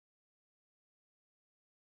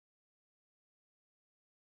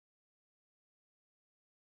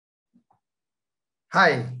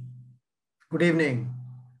Hi, good evening.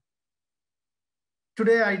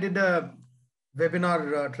 Today I did a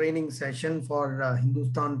webinar training session for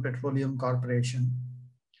Hindustan Petroleum Corporation.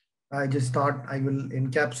 I just thought I will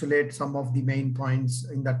encapsulate some of the main points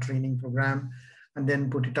in that training program and then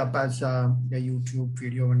put it up as a YouTube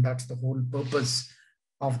video, and that's the whole purpose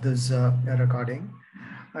of this recording.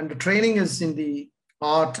 And the training is in the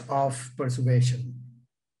art of persuasion.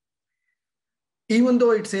 Even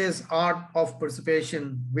though it says art of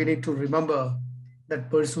persuasion, we need to remember that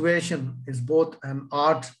persuasion is both an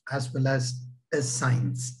art as well as a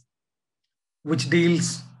science, which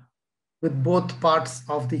deals with both parts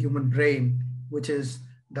of the human brain, which is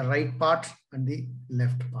the right part and the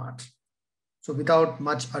left part. So without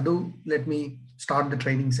much ado, let me start the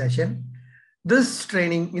training session.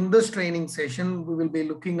 In this training session, we will be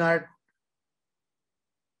looking at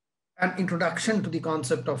an introduction to the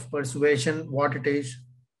concept of persuasion, what it is,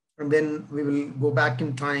 and then we will go back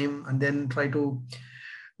in time and then try to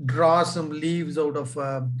draw some leaves out of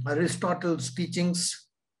Aristotle's teachings.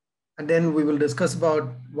 And then we will discuss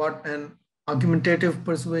about what an argumentative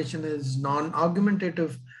persuasion is,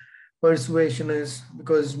 non-argumentative persuasion is,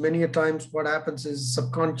 because many a times what happens is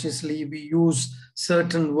subconsciously we use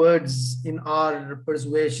certain words in our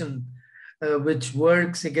persuasion which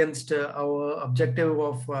works against our objective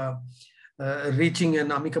of reaching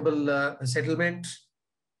an amicable settlement.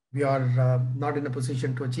 We are not in a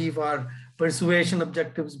position to achieve our persuasion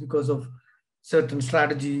objectives because of certain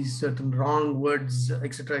strategies, certain wrong words,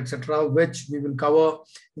 etc., which we will cover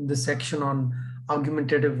in the section on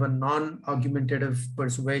argumentative and non-argumentative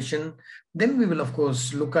persuasion. Then we will, of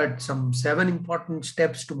course, look at some 7 important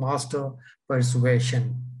steps to master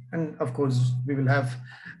persuasion. And of course, we will have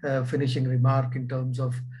a finishing remark in terms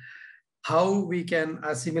of how we can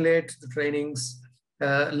assimilate the trainings,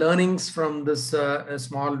 learnings from this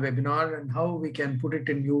small webinar, and how we can put it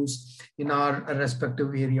in use in our respective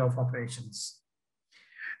area of operations.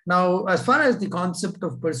 Now, as far as the concept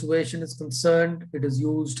of persuasion is concerned, it is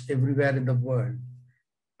used everywhere in the world.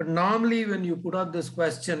 But normally when you put out this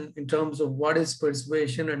question in terms of what is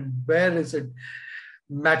persuasion and where is it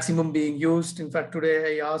maximum being used. In fact,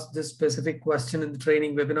 today I asked this specific question in the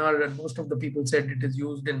training webinar, and most of the people said it is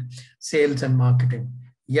used in sales and marketing.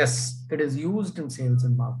 Yes, it is used in sales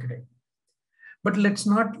and marketing. But let's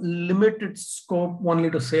not limit its scope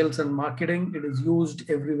only to sales and marketing. It is used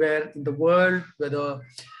everywhere in the world, whether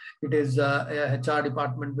it is a HR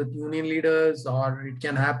department with union leaders, or it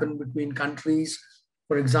can happen between countries.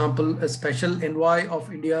 For example, a special envoy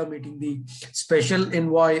of India meeting the special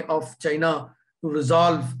envoy of China to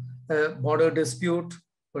resolve a border dispute,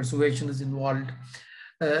 persuasion is involved.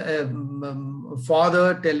 A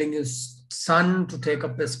father telling his son to take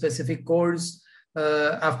up a specific course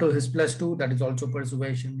after his +2, that is also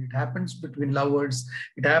persuasion. It happens between lovers.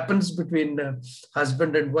 It happens between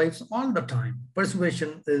husband and wives all the time.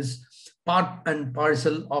 Persuasion is part and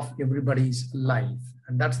parcel of everybody's life.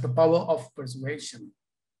 And that's the power of persuasion.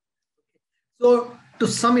 So to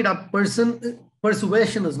sum it up,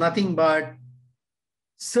 persuasion is nothing but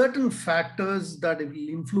certain factors that will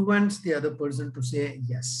influence the other person to say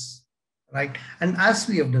yes, right? And as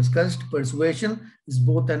we have discussed, persuasion is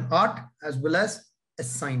both an art as well as a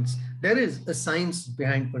science. There is a science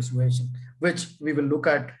behind persuasion, which we will look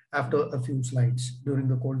at after a few slides during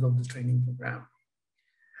the course of this training program.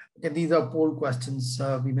 Okay, these are poll questions.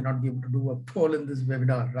 We may not be able to do a poll in this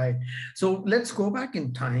webinar, right? So let's go back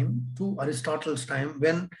in time to Aristotle's time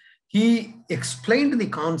when he explained the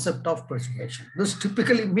concept of persuasion. This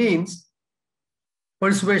typically means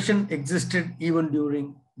persuasion existed even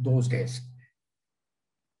during those days.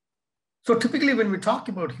 So typically when we talk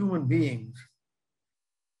about human beings,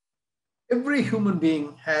 every human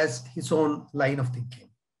being has his own line of thinking.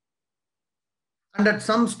 And at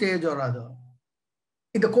some stage or other,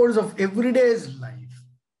 in the course of everyday's life,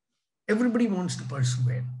 everybody wants to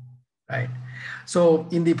persuade, right? So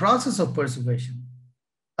in the process of persuasion,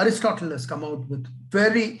 Aristotle has come out with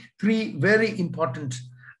three very important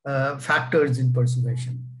factors in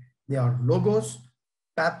persuasion. They are logos,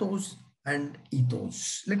 pathos, and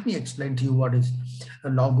ethos. Let me explain to you what is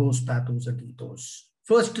logos, pathos, and ethos.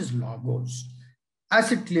 First is logos.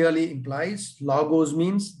 As it clearly implies, logos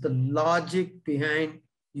means the logic behind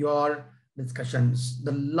your discussions,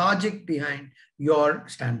 the logic behind your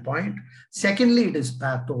standpoint. Secondly, it is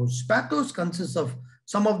pathos. Pathos consists of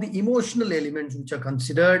some of the emotional elements which are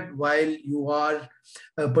considered while you are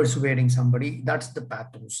persuading somebody. That's the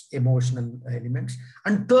pathos, emotional elements.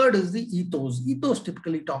 And third is the ethos. Ethos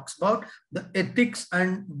typically talks about the ethics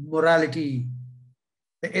and morality.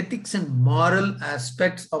 The ethics and moral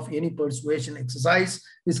aspects of any persuasion exercise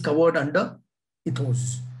is covered under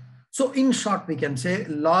ethos. So in short, we can say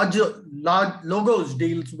large logos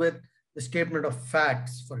deals with the statement of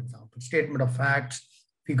facts, for example, statement of facts,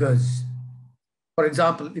 figures. For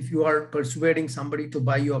example, if you are persuading somebody to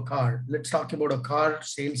buy your car, let's talk about a car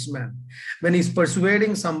salesman. When he's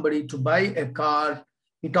persuading somebody to buy a car,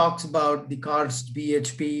 he talks about the car's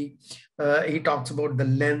BHP, he talks about the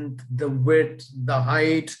length, the width, the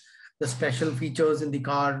height, the special features in the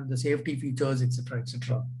car, the safety features, etc.,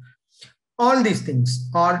 etc. All these things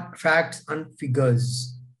are facts and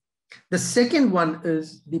figures. The second one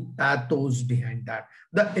is the pathos behind that,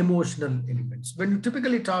 the emotional elements. When you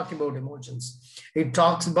typically talk about emotions, it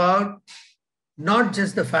talks about not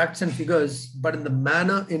just the facts and figures, but in the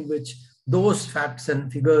manner in which those facts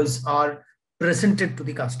and figures are presented to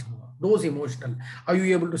the customer. Those emotional. Are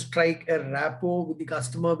you able to strike a rapport with the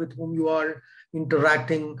customer with whom you are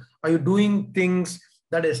interacting? Are you doing things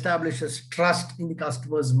that establishes trust in the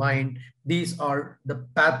customer's mind? These are the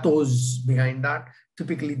pathos behind that.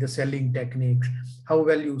 Typically the selling techniques, how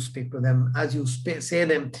well you speak to them, as you say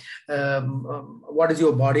them, what is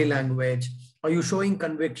your body language? Are you showing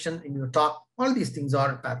conviction in your talk? All these things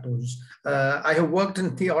are pathos. I have worked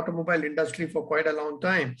in the automobile industry for quite a long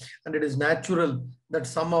time, and it is natural that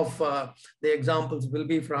some of the examples will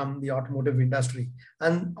be from the automotive industry.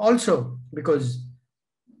 And also because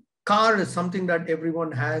car is something that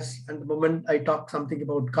everyone has, and the moment I talk something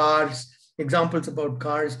about cars, examples about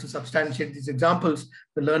cars to substantiate these examples,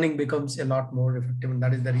 the learning becomes a lot more effective. And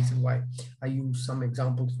that is the reason why I use some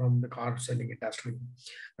examples from the car selling industry.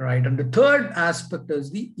 Right. And the third aspect is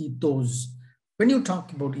the ethos. When you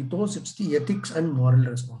talk about ethos, it's the ethics and moral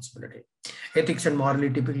responsibility. Ethics and morality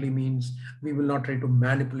typically means we will not try to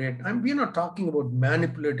manipulate. And we're not talking about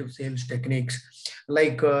manipulative sales techniques.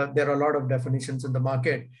 Like there are a lot of definitions in the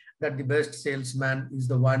market that the best salesman is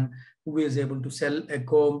the one who is able to sell a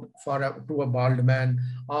comb to a bald man,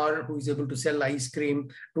 or who is able to sell ice cream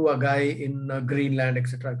to a guy in Greenland,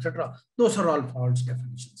 etc., etc. Those are all false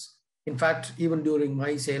definitions. In fact, even during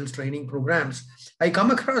my sales training programs, I come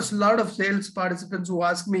across a lot of sales participants who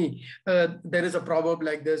ask me, there is a proverb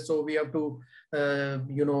like this, so we have to,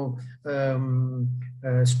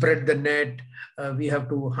 spread the net, we have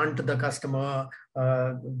to hunt the customer,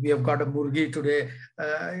 we have got a murgi today.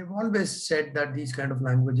 I've always said that these kind of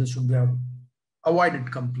languages should be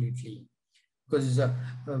avoided completely, because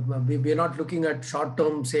we are not looking at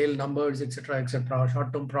short-term sale numbers, etc., etc.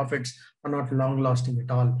 Short-term profits are not long-lasting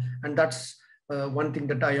at all. And that's one thing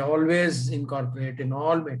that I always incorporate in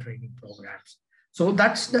all my training programs. So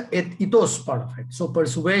that's the ethos part of it. So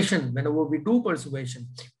persuasion, whenever we do persuasion,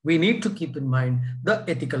 we need to keep in mind the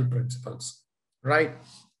ethical principles, right?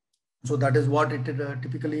 So that is what it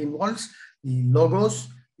typically involves: the logos,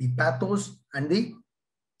 the pathos, and the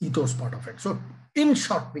ethos part of it. So in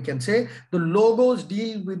short, we can say the logos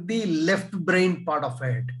deal with the left brain part of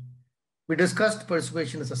it. We discussed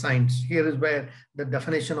persuasion as a science. Here is where the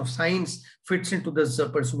definition of science fits into this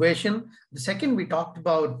persuasion. The second, we talked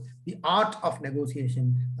about the art of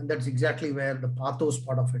negotiation, and that's exactly where the pathos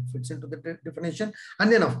part of it fits into the definition. And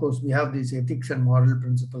then, of course, we have these ethics and moral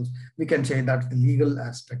principles. We can say that's the legal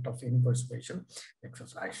aspect of any persuasion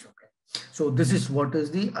exercise. Okay. So this is what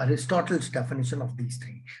is the Aristotle's definition of these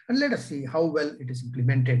three. And let us see how well it is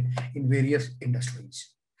implemented in various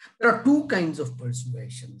industries. There are two kinds of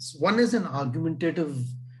persuasions. One is an argumentative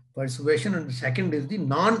persuasion, and the second is the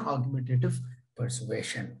non-argumentative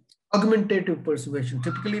persuasion. Argumentative persuasion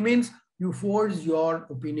typically means you force your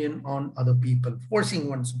opinion on other people, forcing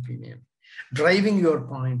one's opinion, driving your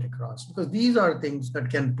point across, because these are things that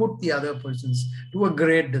can put the other persons to a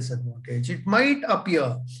great disadvantage. It might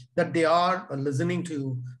appear that they are listening to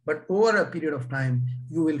you, but over a period of time,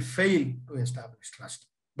 you will fail to establish trust.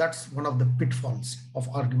 That's one of the pitfalls of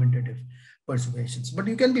argumentative persuasions. But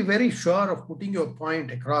you can be very sure of putting your point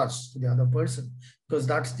across to the other person, because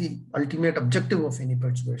that's the ultimate objective of any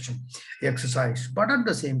persuasion exercise. But at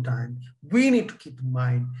the same time, we need to keep in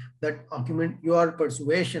mind that your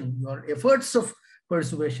persuasion, your efforts of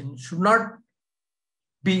persuasion should not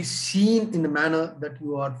be seen in the manner that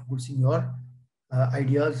you are pushing your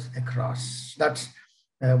ideas across. That's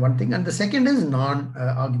one thing. And the second is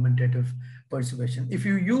non-argumentative persuasion. If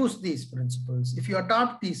you use these principles, if you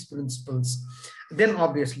adopt these principles, then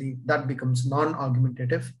obviously that becomes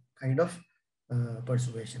non-argumentative kind of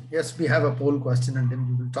persuasion. Yes, we have a poll question and then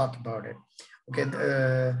we will talk about it. Okay,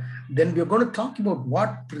 then we're going to talk about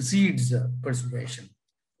what precedes persuasion.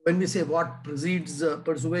 When we say what precedes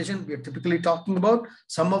persuasion, we are typically talking about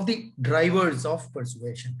some of the drivers of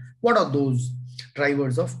persuasion. What are those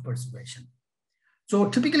drivers of persuasion? So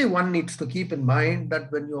typically one needs to keep in mind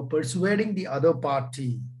that when you're persuading the other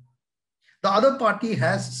party, The other party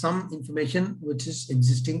has some information which is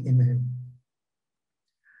existing in him.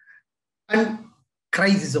 And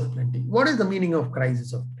crisis of plenty. What is the meaning of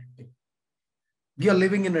crisis of plenty? We are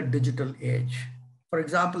living in a digital age. For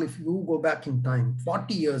example, if you go back in time,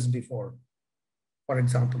 40 years before, for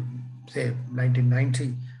example, say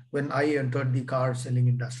 1990, when I entered the car selling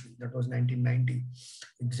industry, that was 1990,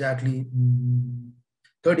 exactly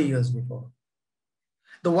 30 years before.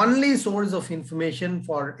 The only source of information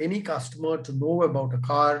for any customer to know about a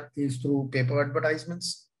car is through paper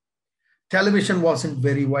advertisements. Television wasn't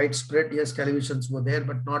very widespread. Yes, televisions were there,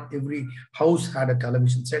 but not every house had a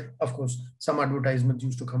television set. Of course, some advertisements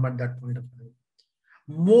used to come at that point of time.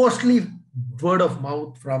 Mostly word of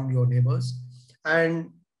mouth from your neighbors,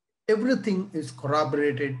 and everything is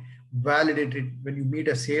corroborated, validated when you meet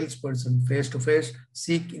a salesperson face to face,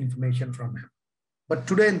 seek information from him. But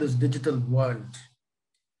today in this digital world,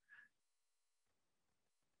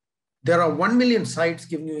 there are 1 million sites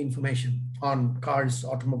giving you information on cars,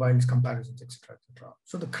 automobiles, comparisons, etc., etc.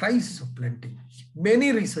 So the crisis of plenty.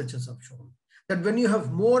 Many researchers have shown that when you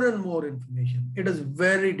have more and more information, it is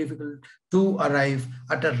very difficult to arrive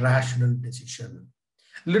at a rational decision.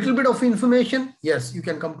 Little bit of information, yes, you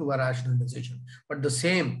can come to a rational decision. But the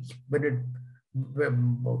same, when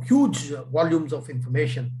huge volumes of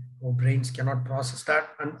information, our brains cannot process that,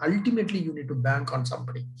 and ultimately you need to bank on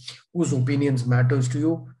somebody whose opinions matters to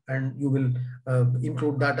you, and you will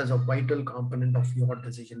include that as a vital component of your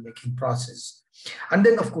decision-making process. And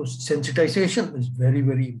then, of course, sensitization is very,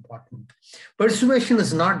 very important. Persuasion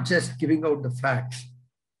is not just giving out the facts.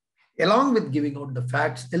 Along with giving out the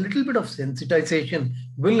facts, a little bit of sensitization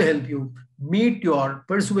will help you meet your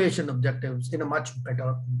persuasion objectives in a much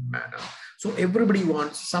better manner. So everybody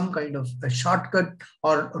wants some kind of a shortcut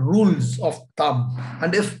or rules of thumb.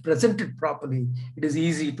 And if presented properly, it is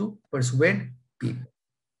easy to persuade people.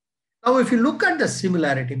 Now, if you look at the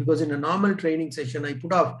similarity, because in a normal training session, I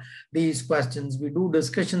put up these questions, we do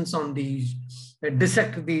discussions on these,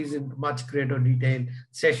 dissect these in much greater detail.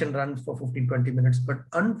 Session runs for 15-20 minutes, but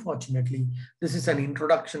unfortunately, this is an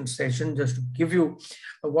introduction session just to give you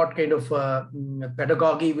what kind of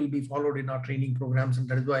pedagogy will be followed in our training programs, and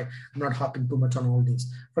that is why I'm not hopping too much on all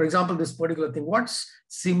these. For example, this particular thing, what's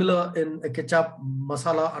similar in a ketchup,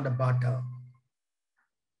 masala, and a butter?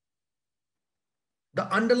 The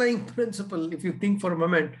underlying principle, if you think for a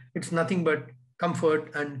moment, it's nothing but comfort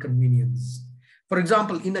and convenience. For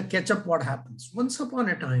example, in a ketchup, what happens? Once upon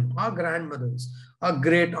a time, our grandmothers, our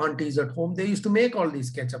great aunties at home, they used to make all these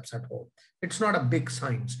ketchups at home. It's not a big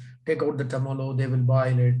science. Take out the tomato, they will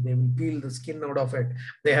boil it, they will peel the skin out of it.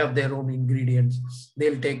 They have their own ingredients.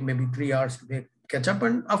 They'll take maybe 3 hours to make ketchup.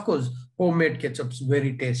 And of course, homemade ketchup's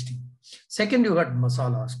very tasty. Second, you had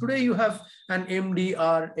masalas. Today, you have an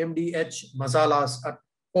MDR, MDH masalas at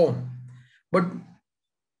home. But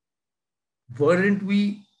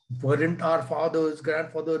weren't our fathers,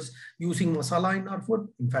 grandfathers using masala in our food?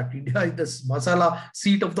 In fact, India is the masala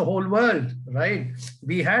seat of the whole world, right?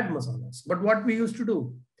 We had masalas. But what we used to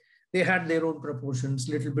do, they had their own proportions,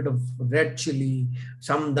 little bit of red chili,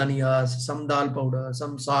 some dhaniyas, some dal powder,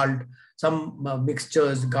 some salt, some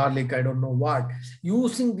mixtures, garlic, I don't know what.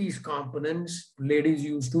 Using these components, ladies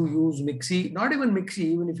used to use mixie, not even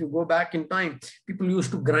mixie, even if you go back in time, people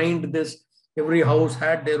used to grind this. Every house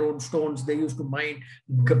had their own stones. They used to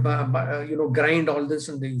grind all this,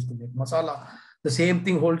 and they used to make masala. The same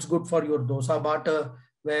thing holds good for your dosa batter,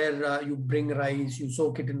 where you bring rice, you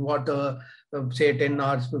soak it in water, say 10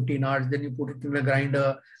 hours, 15 hours, then you put it in a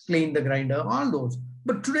grinder, clean the grinder, all those.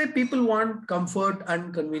 But today people want comfort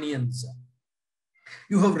and convenience.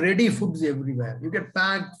 You have ready foods everywhere. You get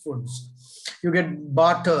packed foods. You get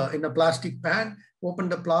butter in a plastic pan, open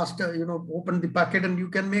the open the packet, and you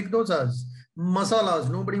can make dosas. Masalas,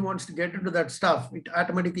 nobody wants to get into that stuff. It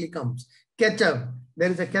automatically comes. Ketchup, there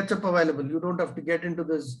is a ketchup available. You don't have to get into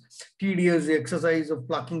this tedious exercise of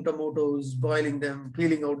plucking tomatoes, boiling them,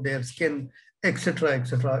 peeling out their skin, etc.,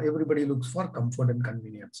 etc. Everybody looks for comfort and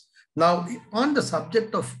convenience. Now, on the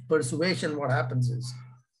subject of persuasion, what happens is,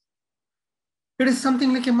 it is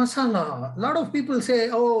something like a masala. A lot of people say,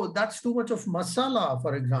 oh, that's too much of masala,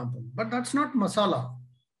 for example. But that's not masala.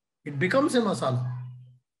 It becomes a masala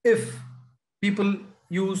if people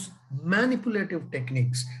use manipulative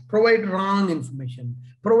techniques, provide wrong information,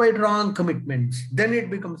 provide wrong commitments, then it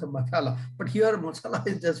becomes a masala. But here, masala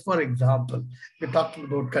is just for example. We're talking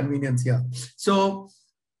about convenience here. So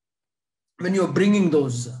when you're bringing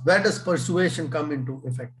those, where does persuasion come into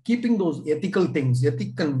effect? Keeping those ethical things,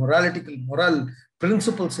 ethical, moral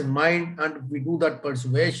principles in mind, and we do that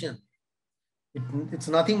persuasion, it's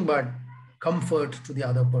nothing but comfort to the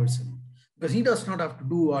other person. because he does not have to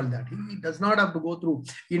do all that. He does not have to go through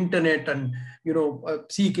internet and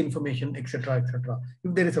seek information, etc., etc.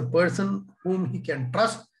 If there is a person whom he can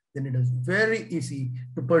trust, then it is very easy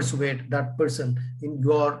to persuade that person in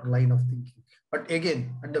your line of thinking. But again,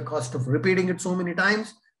 at the cost of repeating it so many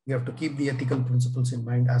times, you have to keep the ethical principles in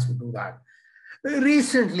mind as we do that.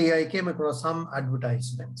 Recently, I came across some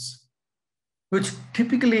advertisements which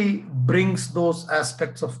typically brings those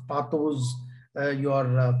aspects of pathos,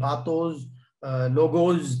 pathos,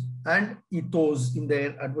 logos, and ethos in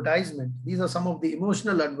their advertisement. These are some of the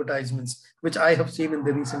emotional advertisements which I have seen in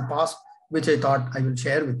the recent past, which I thought I will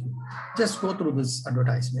share with you. Just go through this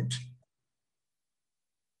advertisement.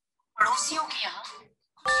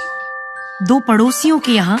 दो पड़ोसियों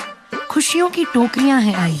के यहाँ खुशियों की टोकरियां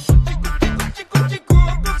हैं आई।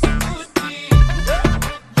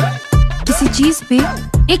 किसी चीज पे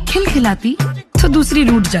एक खिलखिलाती तो दूसरी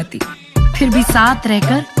रूठ जाती, फिर भी साथ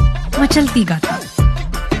रहकर मचलती गाती।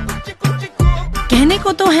 कहने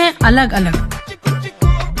को तो हैं अलग अलग,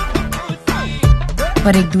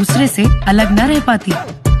 पर एक दूसरे से अलग न रह पाती।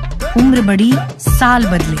 उम्र बड़ी साल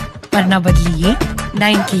बदले, पर न बदली ये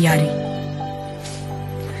 9 की यारी।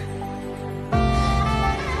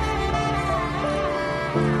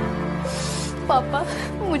 पापा,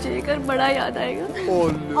 मुझे ये घर बड़ा याद आएगा।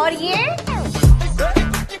 और ये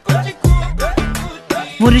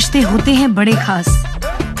वो रिश्ते होते हैं बड़े खास,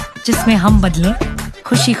 जिसमें हम बदलें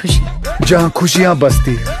खुशी खुशी। जहाँ खुशियाँ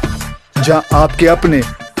बसती है, जहाँ आपके अपने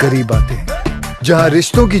करीब आते हैं, जहाँ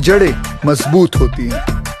रिश्तों की जड़ें मजबूत होती हैं।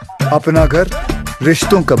 अपना घर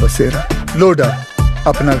रिश्तों का बसेरा, लोडा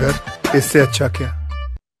अपना घर, इससे अच्छा क्या।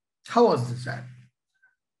 How was this ad?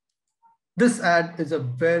 This ad is a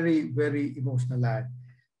very, very emotional ad,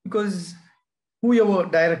 because whoever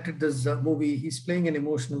directed this movie, he's playing an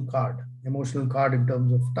emotional card in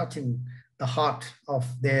terms of touching the heart of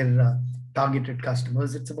their targeted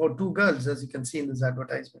customers. It's about two girls, as you can see in this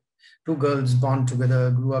advertisement. Two girls born together,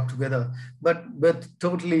 grew up together, but with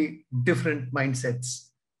totally different mindsets.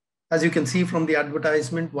 As you can see from the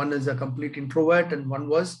advertisement, one is a complete introvert and one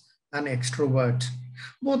was an extrovert.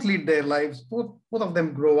 Both lead their lives, both of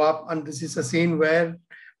them grow up, and this is a scene where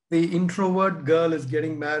the introvert girl is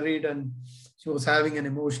getting married and she was having an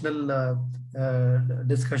emotional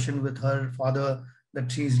discussion with her father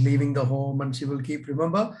that she's leaving the home and she will keep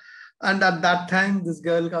remember. And at that time, this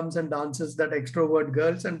girl comes and dances that extrovert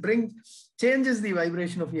girls and changes the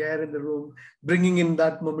vibration of the air in the room, bringing in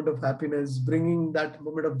that moment of happiness, bringing that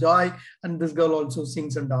moment of joy. And this girl also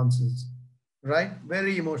sings and dances, right?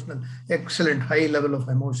 Very emotional, excellent, high level of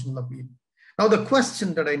emotional appeal. Now, the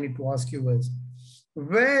question that I need to ask you is,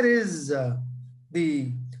 where is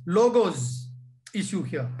the logos issue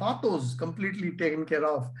here? Pathos completely taken care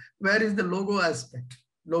of. Where is the logo aspect?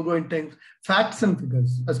 Logo in terms, facts and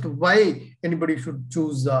figures as to why anybody should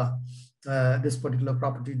choose this particular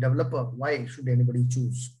property developer. Why should anybody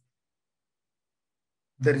choose?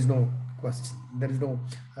 There is no question. There is no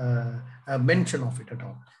mention of it at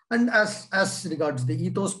all. And as regards the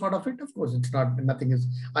ethos part of it, of course, it's not, nothing is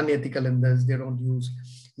unethical in this. They don't use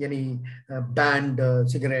any banned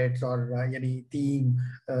cigarettes or any theme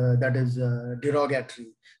that is derogatory.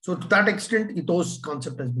 So to that extent, ethos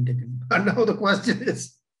concept has been taken. And now the question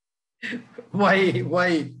is, why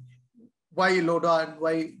Loda and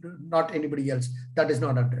why not anybody else? That is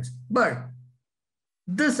not addressed. But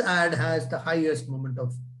this ad has the highest moment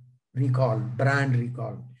of recall, brand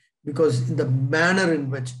recall, because in the manner in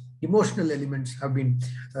which emotional elements have been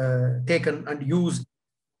taken and used.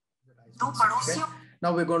 Okay?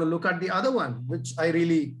 Now we're going to look at the other one, which I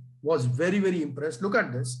really was very, very impressed. Look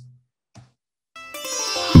at this.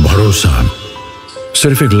 भरोसा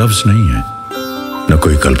सिर्फ एक लफ्ज नहीं है, न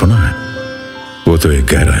कोई कल्पना है, वो तो एक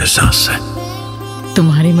गहरा एहसास है।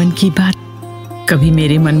 तुम्हारे मन की बात कभी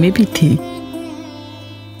मेरे मन में भी थी,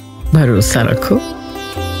 भरोसा रखो।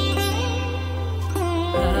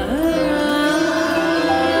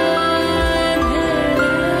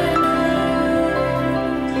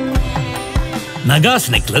 நகாஸ்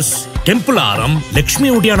நெக்லஸ், டெம்பிள் ஆரம், லட்சுமி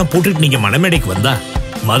ஒடியான போட்டுட்டு நீங்க மணமேடைக்கு வந்தா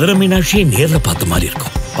மதுரை மீனாட்சியை நேர்ல பார்த்த மாதிரி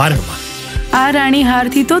இருக்கும். பாருங்கம்மா. આ રાણી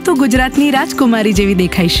હારથી તો ગુજરાતની રાજકુમારી જેવી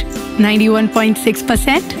દેખાઈશ.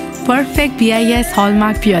 91.6% perfect BIS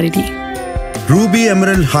hallmark purity. Ruby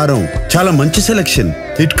emerald హారం చాలా మంచి selection.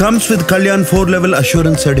 It comes with Kalyan 4-level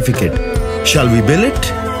assurance certificate. Shall we bill it?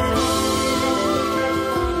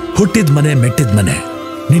 ಹುಟ್ಟಿದ ಮನೆ ಮೆಟ್ಟಿದ ಮನೆ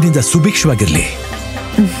ನಿನ್ನಿಂದ ಸುಭಿಕ್ಷವಾಗಿರ್ಲಿ.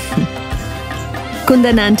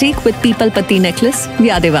 कुंदन एंटीक विद पीपल पत्ती नेकलेस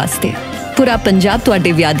व्याह दे वास्ते पूरा पंजाब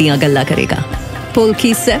तुहाडे व्याह दियां गल्लां करेगा.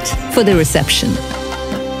 Polki set for the reception.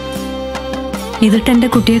 ഇതിട്ട് എന്റെ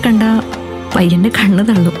കുട്ടിയെ കണ്ട പയ്യന്റെ കണ്ണ്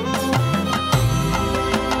തള്ളും.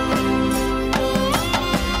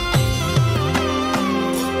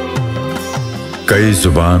 कई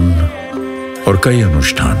जुबान और कई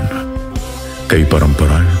अनुष्ठान, कई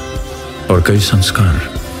परंपराएं और कई संस्कार,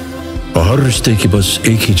 और हर रिश्ते की बस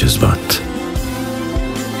एक ही जज्बात।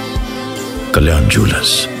 कल्याण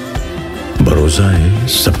ज्वेलर्स, भरोसा है,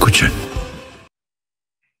 सब कुछ है।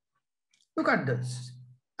 Look at this.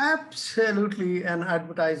 Absolutely an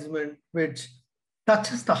advertisement which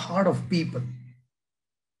touches the heart of people.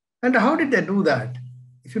 And how did they do that?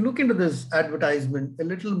 If you look into this advertisement a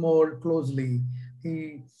little more closely,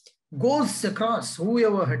 he goes across,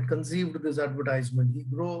 whoever had conceived this advertisement, he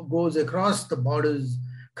goes across the borders,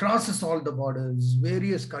 crosses all the borders,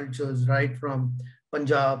 various cultures, right from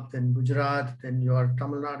Punjab, then Gujarat, then your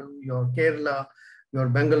Tamil Nadu, your Kerala, your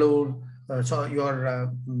Bangalore, your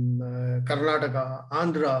Karnataka,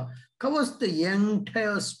 Andhra, covers the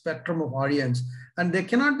entire spectrum of audience. And there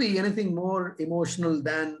cannot be anything more emotional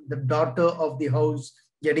than the daughter of the house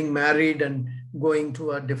getting married and going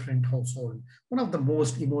to a different household. One of the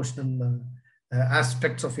most emotional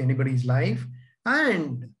aspects of anybody's life.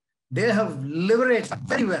 And they have leveraged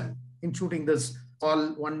very well in shooting this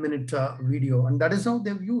all 1 minute video. And that is how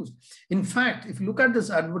they've used. In fact, if you look at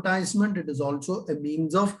this advertisement, it is also a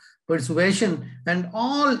means of persuasion, and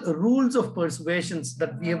all rules of persuasions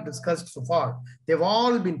that we have discussed so far, they've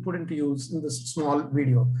all been put into use in this small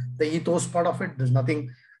video. The ethos part of it, there's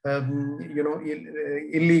nothing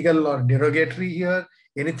illegal or derogatory here.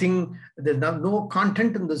 Anything, there's no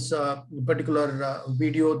content in this particular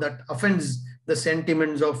video that offends the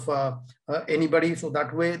sentiments of anybody. So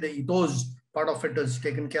that way the ethos part of it is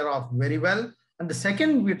taken care of very well. And the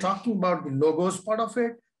second, we're talking about the logos part of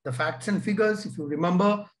it, the facts and figures. If you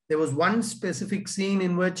remember, there was one specific scene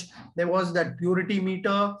in which there was that purity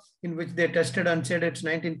meter in which they tested and said it's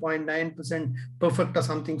 19.9% perfect or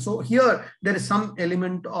something. So here there is some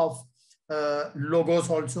element of logos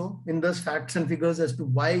also in this facts and figures as to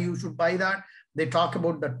why you should buy that. They talk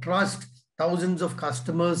about the trust thousands of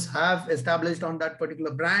customers have established on that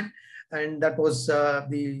particular brand. And that was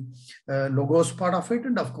the logos part of it.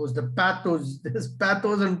 And of course, the pathos, there's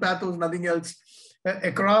pathos and pathos, nothing else.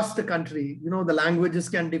 Across the country, you know, the languages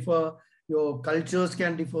can differ, your cultures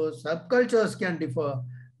can differ, subcultures can differ,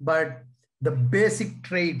 but the basic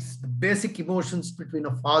traits, the basic emotions between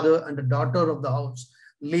a father and a daughter of the house,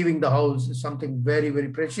 leaving the house, is something very, very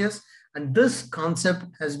precious. And this concept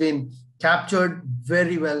has been captured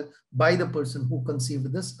very well by the person who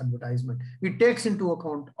conceived this advertisement. It takes into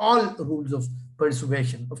account all rules of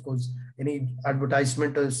persuasion. Of course, any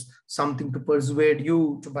advertisement is something to persuade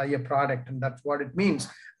you to buy a product, and that's what it means.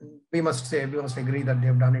 We must agree that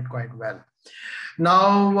they've done it quite well.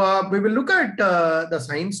 Now, we will look at the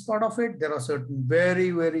science part of it. There are certain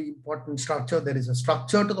very, very important structure. There is a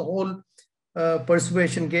structure to the whole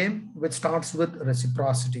persuasion game, which starts with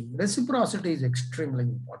reciprocity. Reciprocity is extremely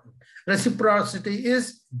important. Reciprocity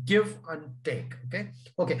is give and take.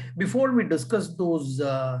 Okay. Before we discuss those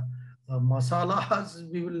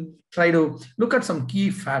masalas, we will try to look at some key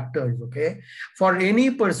factors. Okay, for any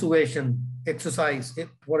persuasion exercise,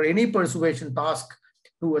 for any persuasion task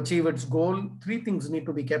to achieve its goal, three things need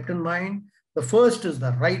to be kept in mind. The first is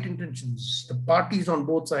the right intentions. The parties on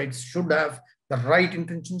both sides should have the right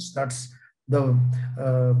intentions. That's the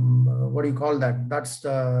what do you call that? That's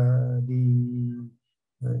the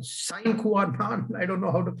sine qua non. I don't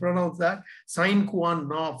know how to pronounce that. Sine qua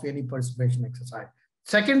non of any persuasion exercise.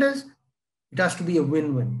 Second is it has to be a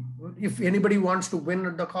win-win. If anybody wants to win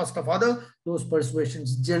at the cost of other, those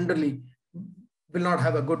persuasions generally will not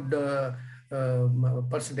have a good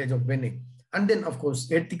percentage of winning. And then, of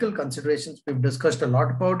course, ethical considerations. We've discussed a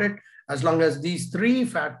lot about it. As long as these three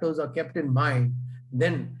factors are kept in mind,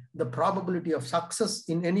 then the probability of success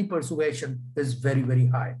in any persuasion is very, very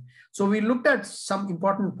high. So we looked at some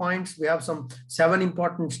important points. We have some 7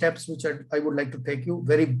 important steps, which I would like to take you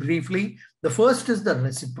very briefly. The first is the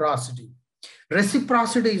reciprocity.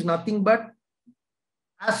 Reciprocity is nothing but,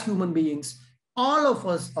 as human beings, all of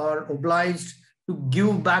us are obliged to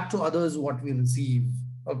give back to others what we receive.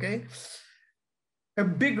 Okay. A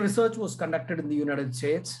big research was conducted in the United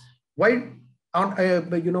States. Why?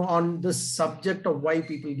 On this subject of why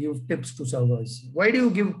people give tips to servers. Why do you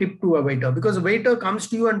give tip to a waiter? Because a waiter comes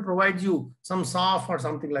to you and provides you some sauce or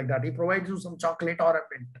something like that. He provides you some chocolate or a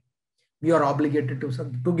mint. We are obligated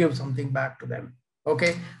to give something back to them.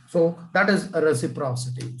 Okay, so that is a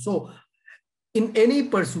reciprocity. So in any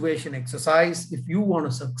persuasion exercise, if you want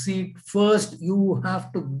to succeed, first you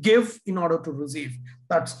have to give in order to receive.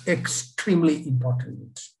 That's extremely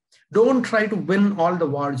important. Don't try to win all the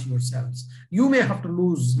wars yourselves. You may have to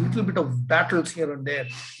lose a little bit of battles here and there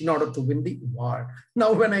in order to win the war.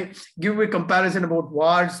 Now, when I give a comparison about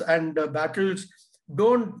wars and battles,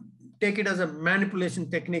 don't take it as a manipulation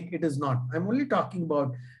technique. It is not. I'm only talking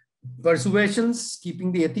about persuasions,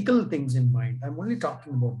 keeping the ethical things in mind. I'm only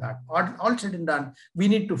talking about that. All said and done, we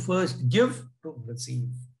need to first give to receive.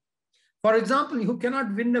 For example, you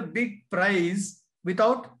cannot win a big prize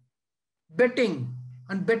without betting,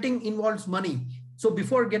 and betting involves money. So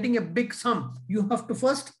before getting a big sum, you have to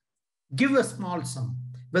first give a small sum,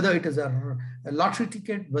 whether it is a lottery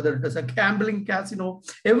ticket, whether it is a gambling casino,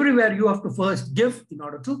 everywhere you have to first give in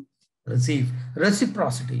order to receive.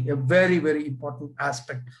 Reciprocity, a very, very important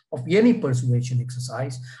aspect of any persuasion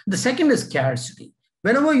exercise. The second is scarcity.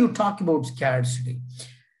 Whenever you talk about scarcity,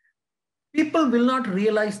 people will not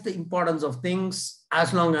realize the importance of things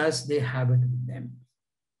as long as they have it with them.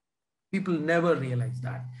 People never realize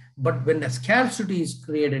that. But when a scarcity is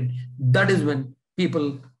created, that is when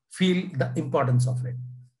people feel the importance of it.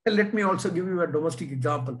 And let me also give you a domestic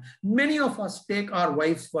example. Many of us take our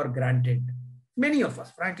wives for granted. Many of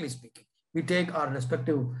us, frankly speaking, we take our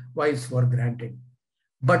respective wives for granted.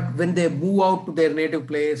 But when they move out to their native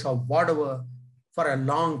place or whatever, for a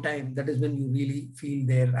long time, that is when you really feel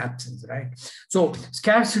their absence, right? So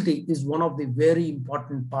scarcity is one of the very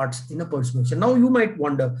important parts in a persuasion. Now you might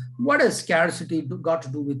wonder, what has scarcity got to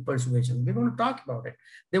do with persuasion? We're going to talk about it.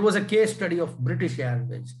 There was a case study of British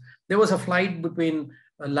Airways. There was a flight between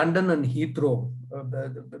London and Heathrow,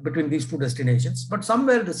 between these two destinations, but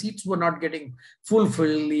somewhere the seats were not getting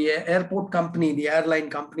fulfilled. The airport company, the airline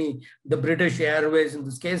company, the British Airways, in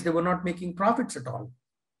this case, they were not making profits at all.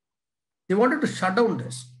 They wanted to shut down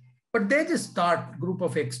this, but they just start group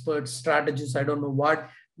of experts, strategists, I don't know what.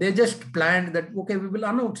 They just planned that, okay, we will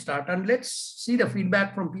announce that and let's see the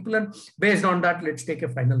feedback from people. And based on that, let's take a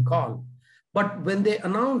final call. But when they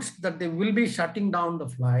announced that they will be shutting down the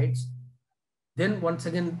flights, then once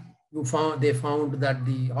again, they found that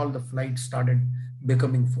all the flights started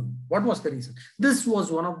becoming full. What was the reason? This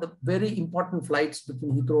was one of the very important flights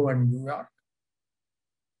between Heathrow and New York.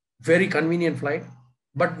 Very convenient flight.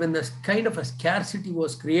 But when this kind of a scarcity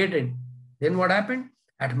was created, then what happened?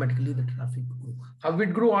 Automatically the traffic grew. How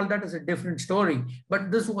it grew, all that is a different story.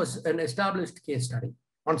 But this was an established case study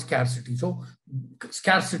on scarcity. So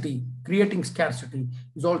scarcity, creating scarcity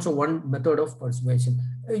is also one method of persuasion.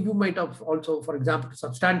 You might have also, for example, to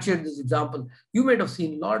substantiate this example, you might have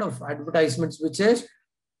seen a lot of advertisements which says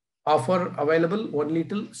offer available only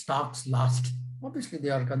till stocks last. Obviously, they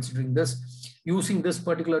are considering this, using this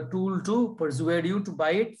particular tool to persuade you to buy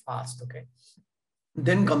it fast, okay?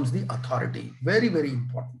 Then comes the authority, very, very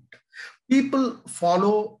important. People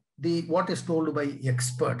follow what is told by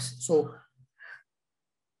experts. So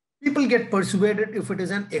people get persuaded if it is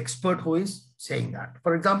an expert who is saying that.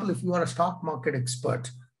 For example, if you are a stock market expert,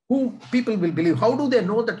 who people will believe, how do they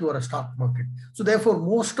know that you are a stock market? So therefore,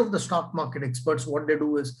 most of the stock market experts, what they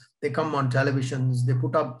do is they come on televisions, they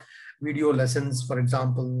put up video lessons, for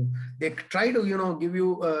example. They try to, give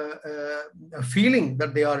you a feeling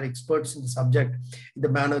that they are experts in the subject, in the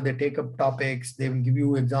manner they take up topics, they will give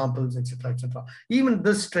you examples, etc., etc. Even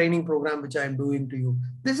this training program, which I am doing to you,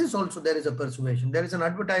 this is also, there is a persuasion. There is an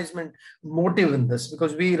advertisement motive in this,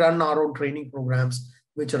 because we run our own training programs,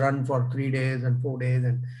 which run for 3 days and 4 days,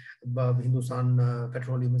 and Hindustan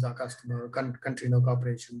Petroleum is our customer, Country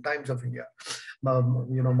Corporation, Times of India,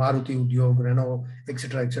 Maruti Udyog, Renault,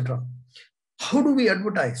 etc., etc. How do we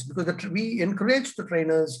advertise? Because we encourage the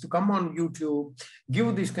trainers to come on YouTube,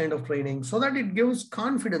 give this kind of training so that it gives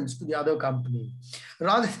confidence to the other company.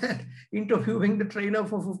 Rather than interviewing the trainer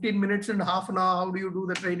for 15 minutes and half an hour, how do you do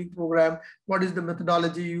the training program? What is the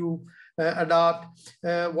methodology you adopt?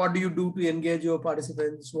 What do you do to engage your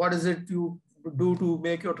participants? What is it you do to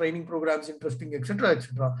make your training programs interesting, etc.,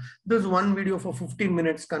 etc. This one video for 15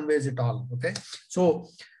 minutes conveys it all, okay? So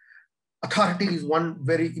authority is one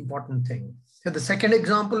very important thing. So the second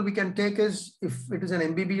example we can take is, if it is an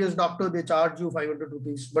MBBS doctor, they charge you 500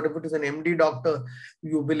 rupees. But if it is an MD doctor,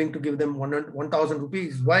 you're willing to give them 1,000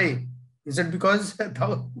 rupees. Why? Is it because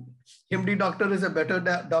the MD doctor is a better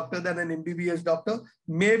doctor than an MBBS doctor?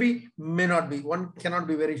 Maybe, may not be. One cannot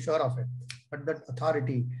be very sure of it. But that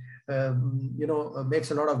authority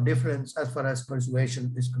makes a lot of difference as far as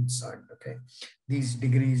persuasion is concerned, okay? These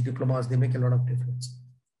degrees, diplomas, they make a lot of difference.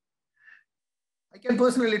 I can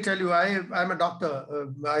personally tell you, I'm a doctor.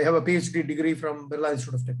 I have a PhD degree from Birla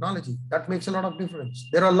Institute of Technology. That makes a lot of difference.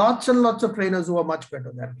 There are lots and lots of trainers who are much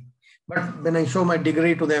better than me. But when I show my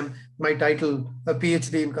degree to them, my title, a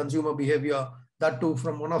PhD in consumer behavior, that too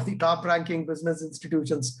from one of the top ranking business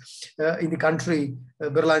institutions in the country,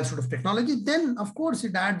 Birla Institute of Technology, then of course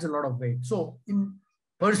it adds a lot of weight. So in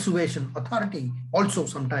persuasion, authority also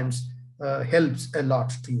sometimes helps a lot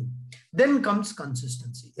to you. Then comes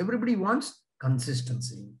consistency. Everybody wants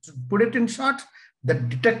consistency. To put it in short, the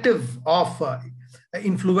detective of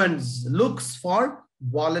influence looks for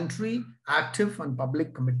voluntary, active, and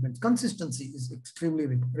public commitments. Consistency is extremely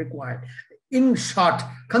required. In short,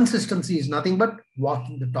 consistency is nothing but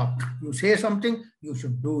walking the talk. You say something, you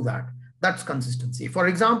should do that. That's consistency. For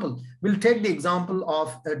example, we'll take the example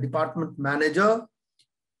of a department manager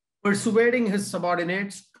persuading his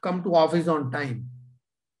subordinates to come to office on time.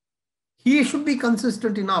 He should be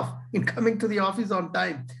consistent enough in coming to the office on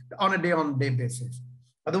time on a day-on-day basis.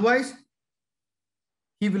 Otherwise,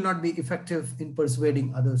 he will not be effective in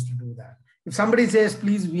persuading others to do that. If somebody says,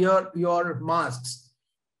 please wear your masks,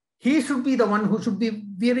 he should be the one who should be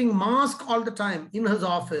wearing mask all the time in his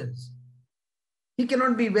office. He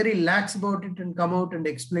cannot be very lax about it and come out and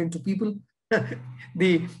explain to people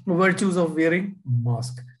the virtues of wearing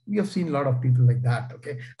mask. We have seen a lot of people like that.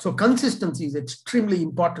 Okay, so consistency is extremely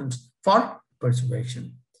important for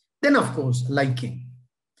persuasion. Then, of course, liking.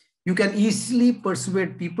 You can easily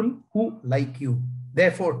persuade people who like you.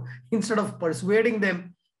 Therefore, instead of persuading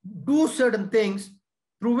them, do certain things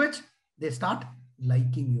through which they start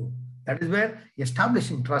liking you. That is where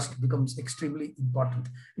establishing trust becomes extremely important.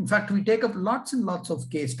 In fact, we take up lots and lots of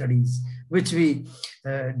case studies, which we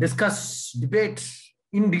discuss, debate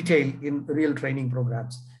in detail in real training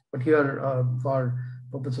programs. But here, for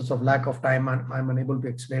purposes of lack of time, I'm unable to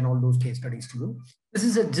explain all those case studies to you. This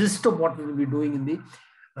is a gist of what we will be doing in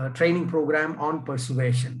the training program on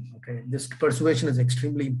persuasion. Okay, this persuasion is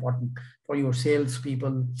extremely important for your sales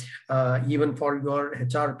people, even for your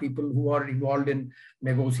HR people who are involved in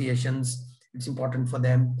negotiations. It's important for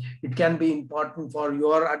them. It can be important for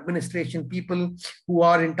your administration people who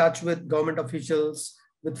are in touch with government officials,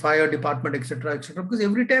 with fire department, etc., etc. Because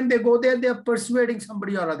every time they go there, they are persuading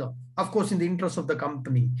somebody or other, of course, in the interest of the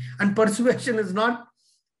company. And persuasion is not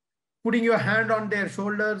putting your hand on their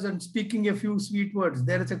shoulders and speaking a few sweet words.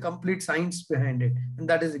 There is a complete science behind it. And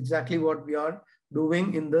that is exactly what we are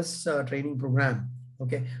doing in this training program.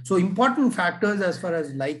 Okay. So important factors as far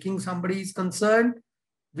as liking somebody is concerned.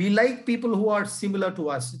 We like people who are similar to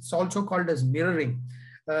us. It's also called as mirroring.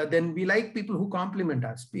 Then we like people who complement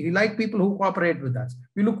us. We like people who cooperate with us.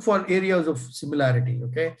 We look for areas of similarity.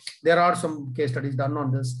 Okay. There are some case studies done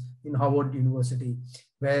on this in Harvard University,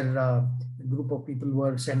 where a group of people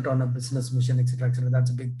were sent on a business mission, etc., etc.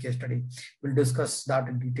 That's a big case study. We'll discuss that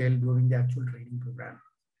in detail during the actual training program.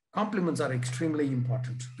 Compliments are extremely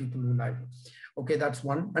important. People who like. Okay, that's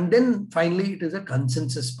one. And then finally, it is a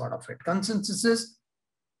consensus part of it. Consensus is,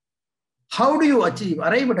 how do you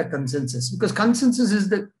arrive at a consensus? Because consensus is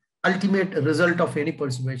the ultimate result of any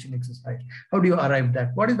persuasion exercise. How do you arrive at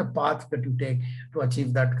that? What is the path that you take to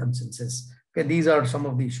achieve that consensus? Okay, these are some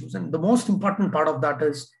of the issues. And the most important part of that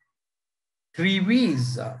is 3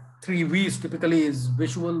 V's. 3 V's typically is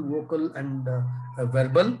visual, vocal, and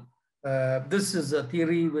verbal. This is a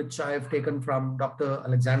theory which I have taken from Dr.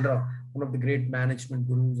 Alexandra, one of the great management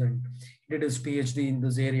gurus, and he did his PhD in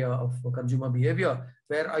this area of consumer behavior,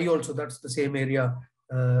 where I also, that's the same area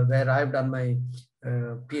where I've done my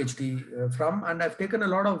PhD from. And I've taken a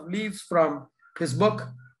lot of leaves from his book,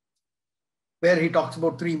 where he talks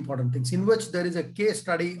about 3 important things, in which there is a case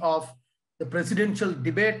study of the presidential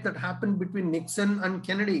debate that happened between Nixon and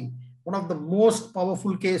Kennedy, one of the most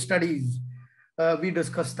powerful case studies. We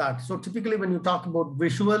discussed that. So typically when you talk about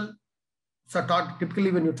visual,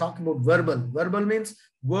 typically when you talk about verbal means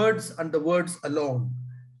words and the words alone.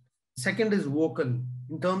 Second is vocal.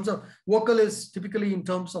 In terms of, vocal is typically in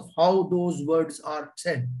terms of how those words are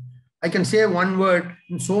said. I can say one word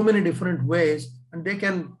in so many different ways, and they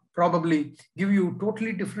can probably give you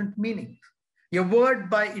totally different meaning. A word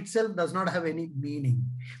by itself does not have any meaning,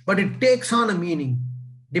 but it takes on a meaning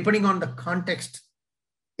depending on the context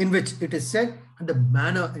in which it is said and the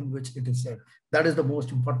manner in which it is said. That is the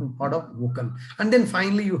most important part of vocal. And then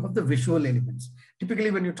finally, you have the visual elements.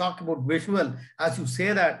 Typically, when you talk about visual, as you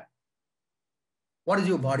say that, what is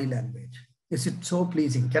your body language? Is it so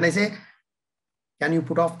pleasing? Can I say, can you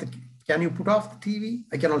put off the TV?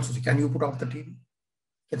 I can also say, can you put off the TV?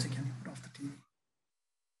 Can you put off the TV?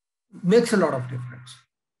 Makes a lot of difference.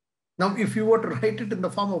 Now, if you were to write it in the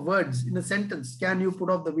form of words in a sentence, can you put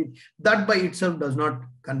off the TV? That by itself does not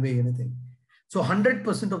convey anything. So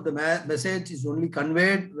 100% of the message is only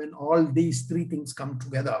conveyed when all these 3 things come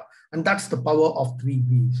together. And that's the power of 3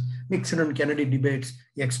 V's. Nixon and Kennedy debates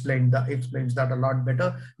explains that a lot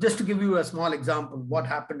better. Just to give you a small example, what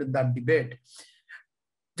happened in that debate.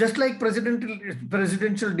 Just like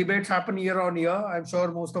presidential debates happen year on year, I'm sure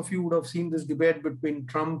most of you would have seen this debate between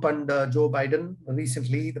Trump and Joe Biden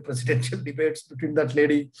recently, the presidential debates between that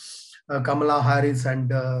lady Kamala Harris and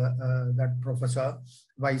that professor,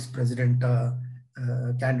 vice president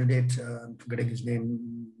candidate, I'm forgetting his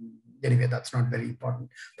name. Anyway, that's not very important.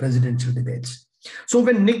 Presidential debates. So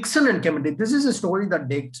when Nixon and Kennedy, this is a story that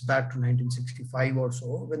dates back to 1965 or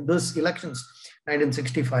so, when this elections,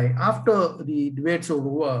 1965, after the debates were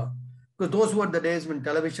over, because those were the days when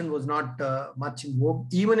television was not much in vogue.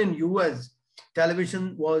 Even in US,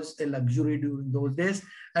 television was a luxury during those days,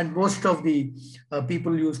 and most of the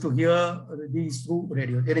people used to hear these through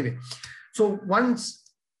radio. Anyway, so once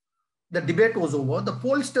the debate was over, the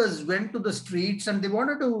pollsters went to the streets and they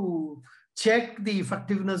wanted to check the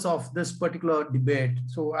effectiveness of this particular debate.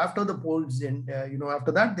 So after the polls, and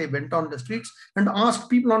after that, they went on the streets and asked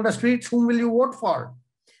people on the streets, whom will you vote for?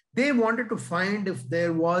 They wanted to find if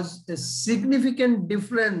there was a significant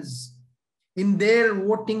difference in their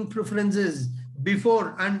voting preferences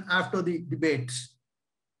before and after the debates.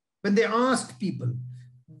 When they asked people,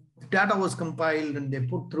 data was compiled and they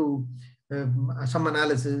put through some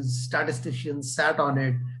analysis, statisticians sat on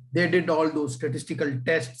it. They did all those statistical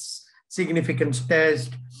tests, significance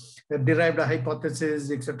test, derived a hypothesis,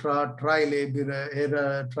 etc., trial A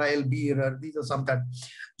error, trial B error. These are some that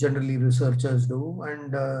generally researchers do.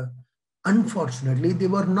 And unfortunately, they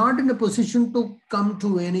were not in a position to come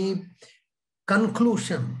to any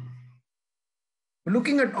conclusion.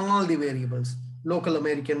 Looking at all the variables, local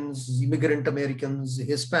Americans, immigrant Americans,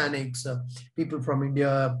 Hispanics, people from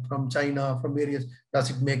India, from China, from various, does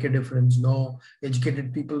it make a difference? No.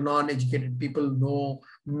 Educated people, non-educated people, no.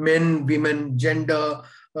 Men, women, gender,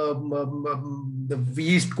 the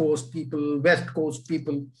East Coast people, West Coast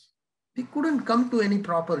people, they couldn't come to any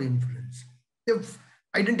proper inference. They've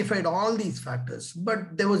identified all these factors,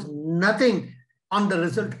 but there was nothing on the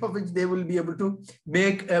result of which they will be able to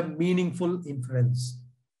make a meaningful inference.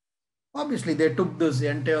 Obviously, they took this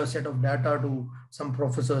entire set of data to some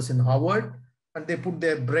professors in Harvard and they put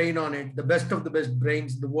their brain on it, the best of the best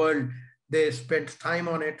brains in the world. They spent time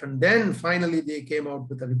on it and then finally they came out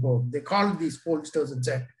with a report. They called these pollsters and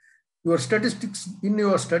said, your statistics, in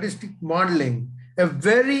your statistic modeling, a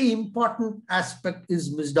very important aspect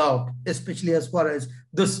is missed out, especially as far as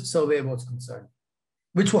this survey was concerned,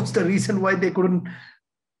 which was the reason why they couldn't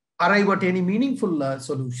arrive at any meaningful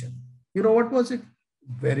solution. You know what was it?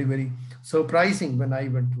 Very, very surprising when I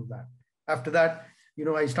went through that. After that,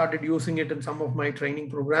 I started using it in some of my training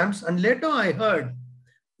programs. And later I heard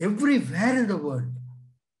everywhere in the world,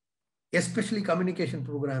 especially communication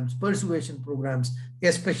programs, persuasion programs,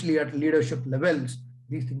 especially at leadership levels,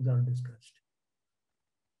 these things are discussed.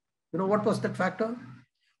 You know what was that factor?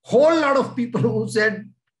 Whole lot of people who said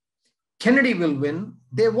Kennedy will win,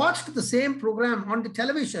 they watched the same program on the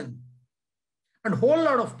television. And whole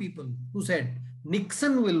lot of people who said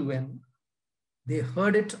Nixon will win, they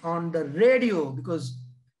heard it on the radio because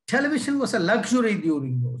television was a luxury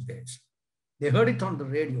during those days. They heard it on the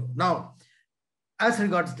radio. Now, as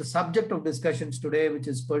regards the subject of discussions today, which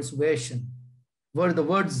is persuasion, were the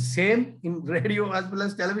words the same in radio as well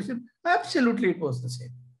as television? Absolutely, it was the same.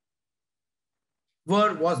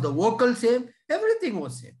 Was the vocal same? Everything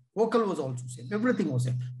was same. Vocal was also same. Everything was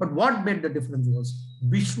same. But what made the difference was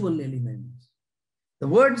visual elements. The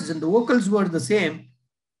words and the vocals were the same,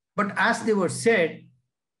 but as they were said,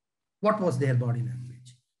 what was their body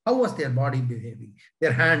language? How was their body behaving?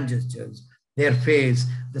 Their hand gestures, their face,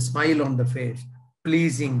 the smile on the face,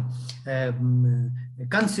 pleasing,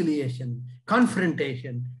 conciliation,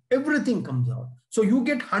 confrontation, everything comes out. So you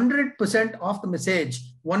get 100% of the message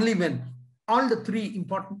only when all the three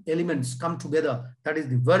important elements come together. That is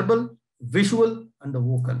the verbal, visual, and the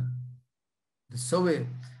vocal. The survey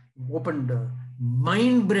opened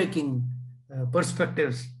mind-breaking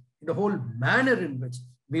perspectives in the whole manner in which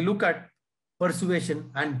we look at persuasion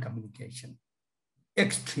and communication.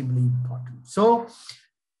 Extremely important. So,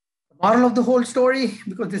 the moral of the whole story,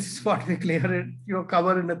 because this is what we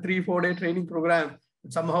cover in a 3-4 day training program,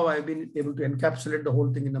 somehow I've been able to encapsulate the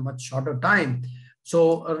whole thing in a much shorter time.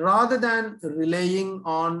 So, rather than relying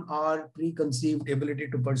on our preconceived ability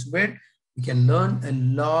to persuade, we can learn a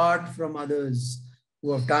lot from others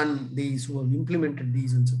who have done these, who have implemented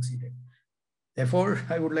these and succeeded. Therefore,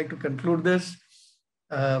 I would like to conclude this.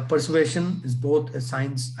 Persuasion is both a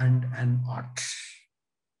science and an art.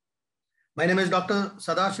 My name is Dr.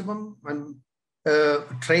 Sadasivam. I'm a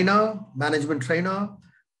trainer, management trainer.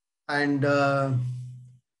 And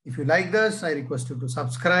if you like this, I request you to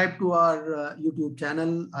subscribe to our YouTube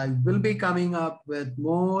channel. I will be coming up with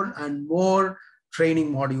more and more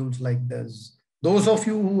training modules like this. Those of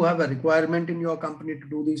you who have a requirement in your company to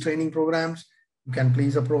do these training programs, you can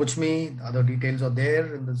please approach me. The other details are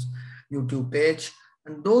there in this YouTube page.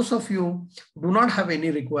 And those of you who do not have any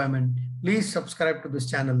requirement, please subscribe to this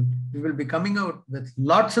channel. We will be coming out with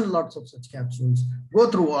lots and lots of such capsules. Go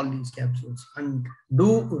through all these capsules and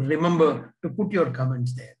do remember to put your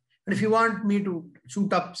comments there. And if you want me to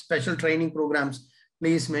shoot up special training programs,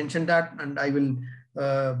 please mention that, and I will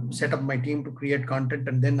set up my team to create content,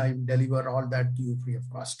 and then I will deliver all that to you free of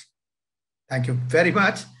cost. Thank you very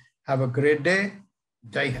much. Have a great day.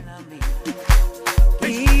 Jai Hind.